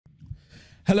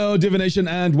Hello Divi Nation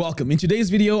and welcome. In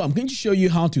today's video, I'm going to show you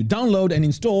how to download and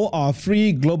install our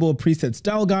free global preset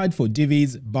style guide for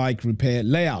Divi's bike repair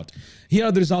layout. Here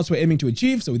are the results we're aiming to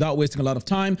achieve. So without wasting a lot of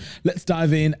time, let's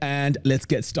dive in and let's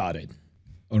get started.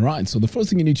 All right, so the first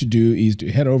thing you need to do is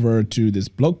to head over to this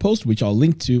blog post, which I'll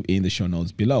link to in the show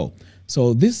notes below.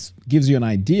 So this gives you an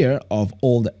idea of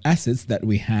all the assets that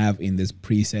we have in this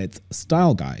preset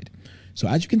style guide. So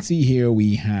as you can see here,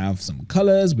 we have some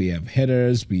colors, we have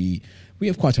headers, we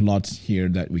have quite a lot here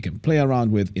that we can play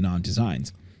around with in our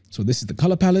designs. So this is the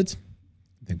color palette,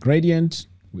 the gradient.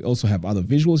 We also have other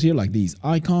visuals here like these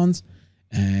icons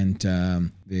and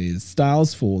the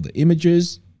styles for the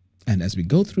images. And as we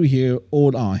go through here,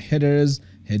 all our headers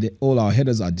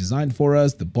are designed for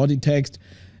us, the body text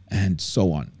and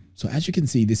so on. So as you can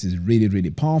see, this is really,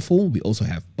 really powerful. We also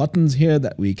have buttons here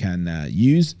that we can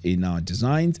use in our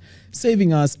designs,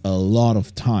 saving us a lot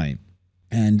of time.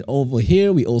 And over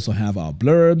here, we also have our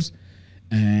blurbs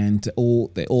and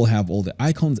they all have all the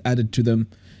icons added to them.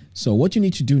 So what you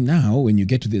need to do now when you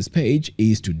get to this page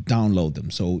is to download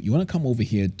them. So you want to come over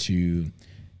here to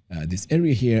this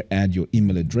area here, add your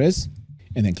email address,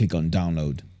 and then click on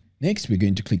download. Next, we're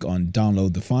going to click on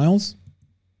download the files.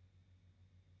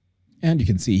 And you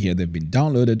can see here they've been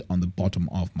downloaded on the bottom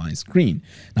of my screen.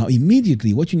 Now,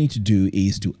 immediately what you need to do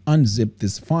is to unzip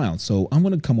this file. So I'm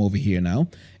going to come over here now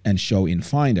and show in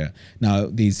Finder. Now,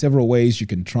 there's several ways you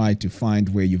can try to find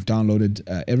where you've downloaded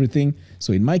everything.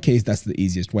 So in my case, that's the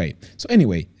easiest way. So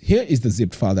anyway, here is the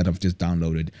zipped file that I've just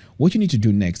downloaded. What you need to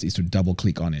do next is to double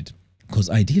click on it, because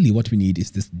ideally what we need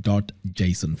is this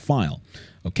 .json file.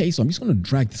 Okay, so I'm just going to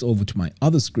drag this over to my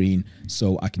other screen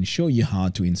so I can show you how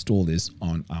to install this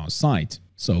on our site.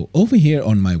 So over here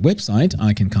on my website,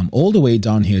 I can come all the way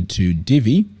down here to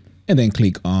Divi and then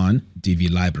click on Divi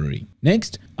library.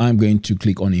 Next, I'm going to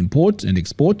click on import and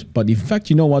export. But in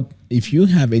fact, you know what? If you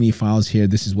have any files here,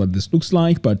 this is what this looks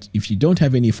like. But if you don't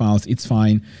have any files, it's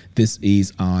fine. This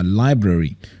is our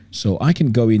library. So I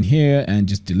can go in here and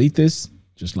just delete this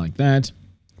just like that.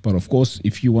 But of course,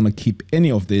 if you want to keep any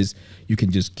of this, you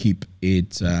can just keep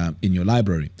it in your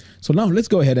library. So now let's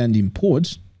go ahead and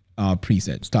import our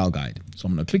preset style guide. So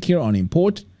I'm going to click here on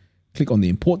import, click on the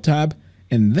import tab,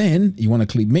 and then you want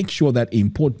to make sure that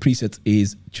import presets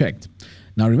is checked.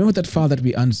 Now remember that file that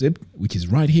we unzipped, which is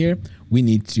right here. We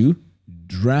need to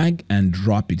drag and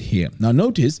drop it here. Now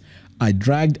notice I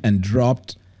dragged and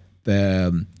dropped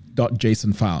the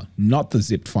 .json file, not the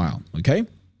zipped file. Okay.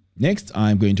 Next,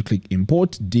 I'm going to click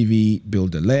import Divi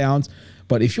builder layouts.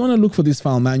 But if you want to look for this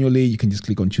file manually, you can just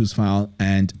click on choose file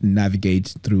and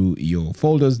navigate through your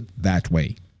folders that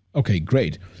way. Okay,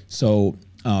 great. So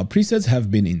our presets have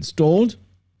been installed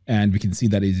and we can see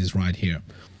that it is right here.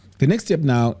 The next step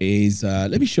now is,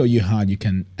 let me show you how you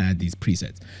can add these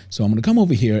presets. So I'm going to come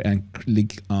over here and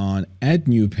click on add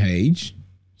new page.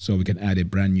 So we can add a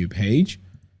brand new page.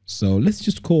 So let's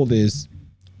just call this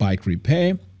bike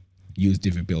repair. Use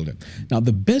Divi Builder. Now,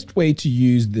 the best way to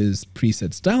use this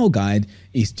preset style guide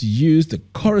is to use the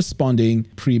corresponding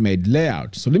pre-made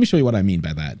layout. So let me show you what I mean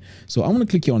by that. So I'm going to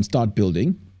click here on Start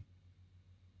Building.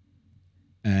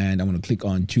 And I'm going to click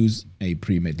on Choose a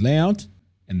pre-made layout.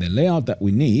 And the layout that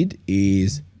we need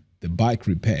is the bike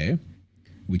repair,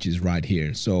 which is right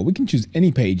here. So we can choose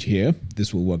any page here.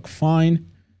 This will work fine.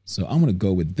 So I'm going to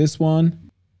go with this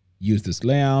one. Use this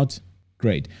layout.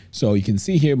 Great. So you can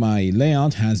see here my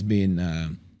layout has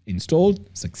been installed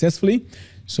successfully.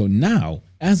 So now,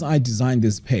 as I design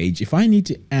this page, if I need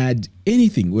to add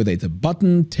anything, whether it's a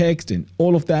button, text, and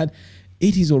all of that,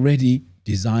 it is already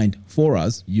designed for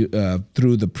us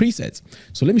through the presets.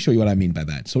 So let me show you what I mean by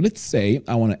that. So let's say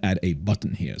I want to add a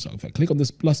button here. So if I click on this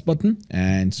plus button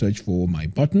and search for my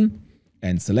button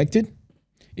and select it,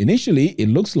 initially it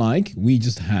looks like we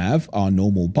just have our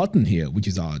normal button here, which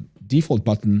is our default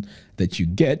button that you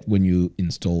get when you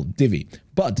install Divi.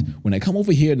 But when I come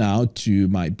over here now to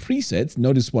my presets,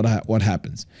 notice what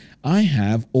happens. I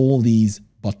have all these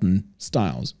button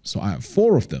styles. So I have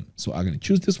 4 of them. So I'm going to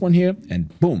choose this one here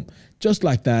and boom, just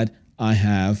like that, I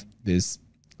have this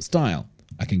style.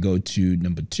 I can go to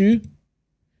number 2,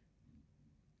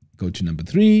 go to number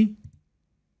 3,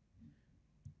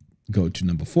 go to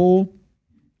number 4.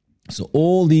 So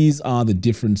all these are the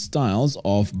different styles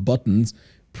of buttons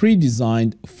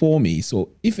pre-designed for me. So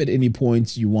if at any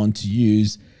point you want to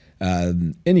use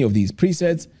any of these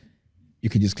presets, you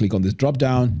can just click on this drop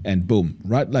down and boom,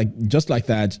 right? Just like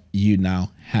that, you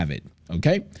now have it.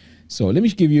 Okay. So let me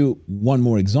give you one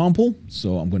more example.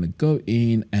 So I'm going to go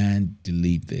in and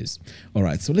delete this. All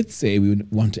right. So let's say we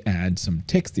would want to add some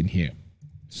text in here.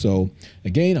 So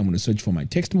again, I'm going to search for my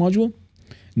text module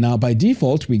Now, by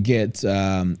default, we get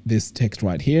this text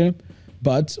right here.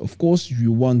 But of course,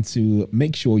 you want to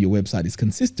make sure your website is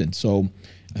consistent. So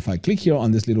if I click here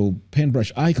on this little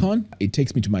paintbrush icon, it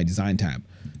takes me to my design tab.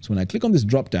 So when I click on this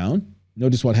drop down,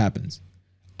 notice what happens.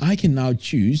 I can now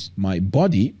choose my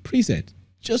body preset.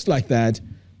 Just like that,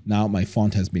 now my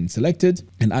font has been selected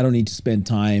and I don't need to spend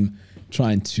time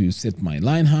trying to set my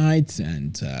line height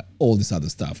and all this other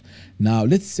stuff. Now,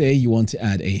 let's say you want to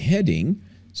add a heading.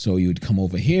 So you would come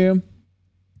over here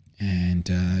and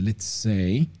let's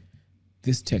say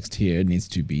this text here needs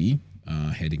to be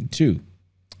heading 2.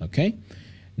 Okay.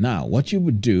 Now, what you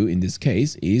would do in this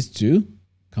case is to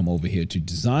come over here to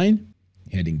design,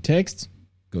 heading text,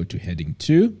 go to heading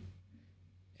 2,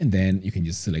 and then you can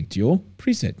just select your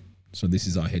preset. So this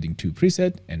is our heading 2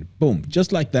 preset, and boom,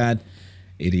 just like that,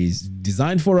 it is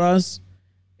designed for us.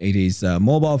 It is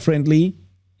mobile friendly,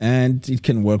 and it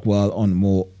can work well on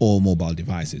all mobile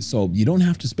devices. So you don't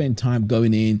have to spend time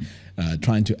going in,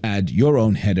 trying to add your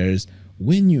own headers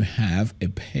when you have a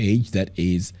page that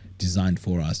is designed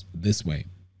for us this way.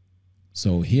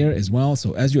 So here as well,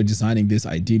 so as you're designing this,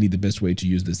 ideally the best way to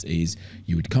use this is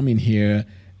you would come in here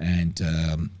and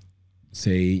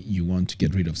say you want to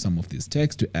get rid of some of this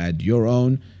text to add your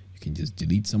own. You can just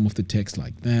delete some of the text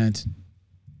like that.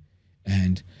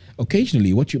 And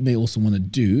occasionally what you may also want to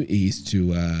do is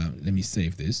to, let me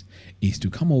save this, is to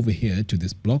come over here to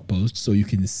this blog post so you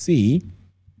can see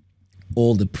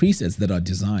all the presets that are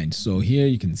designed. So here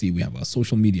you can see we have our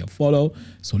social media follow.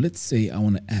 So let's say I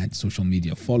want to add social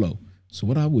media follow. So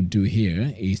what I would do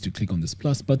here is to click on this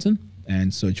plus button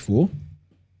and search for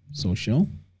social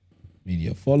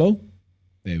media follow.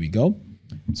 There we go.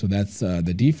 So that's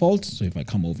the default. So if I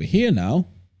come over here now,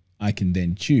 I can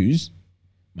then choose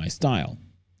my style.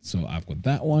 So I've got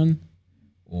that one,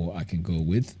 or I can go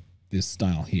with this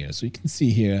style here. So you can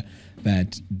see here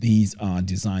that these are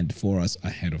designed for us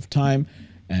ahead of time.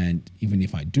 And even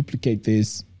if I duplicate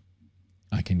this,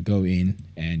 I can go in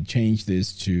and change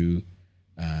this to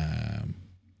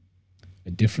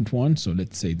a different one. So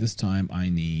let's say this time I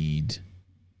need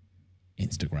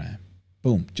Instagram.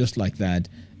 Boom, just like that.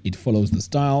 It follows the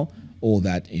style, all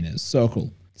that in a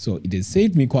circle. So it has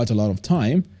saved me quite a lot of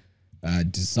time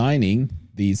designing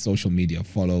these social media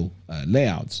follow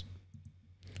layouts.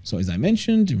 So as I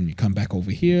mentioned, when you come back over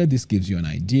here, this gives you an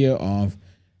idea of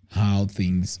how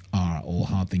things are or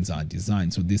how things are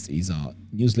designed. So this is our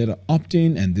newsletter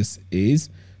opt-in, and this is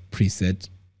preset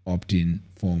opt-in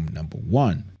form number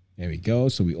 1. There we go.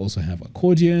 So we also have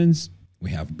accordions. We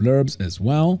have blurbs as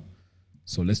well.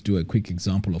 So let's do a quick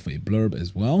example of a blurb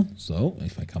as well. So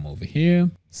if I come over here,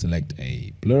 select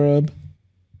a blurb.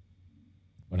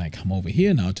 When I come over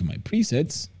here now to my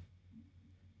presets,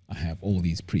 I have all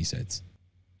these presets.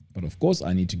 But of course,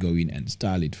 I need to go in and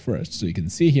style it first. So you can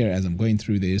see here as I'm going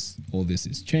through this, all this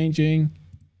is changing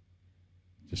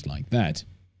just like that.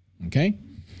 Okay.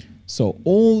 So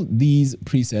all these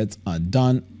presets are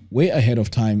done way ahead of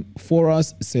time for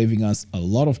us, saving us a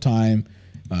lot of time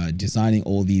designing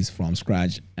all these from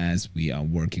scratch as we are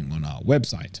working on our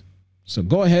website. So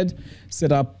go ahead,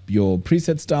 set up your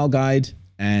preset style guide,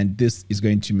 and this is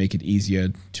going to make it easier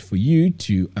for you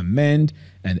to amend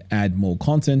and add more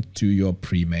content to your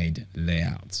pre-made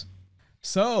layouts.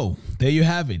 So there you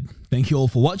have it. Thank you all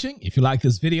for watching. If you like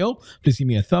this video, please give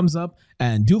me a thumbs up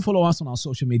and do follow us on our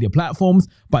social media platforms.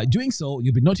 By doing so,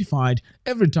 you'll be notified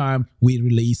every time we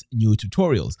release new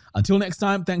tutorials. Until next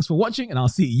time, thanks for watching, and I'll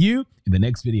see you in the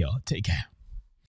next video. Take care.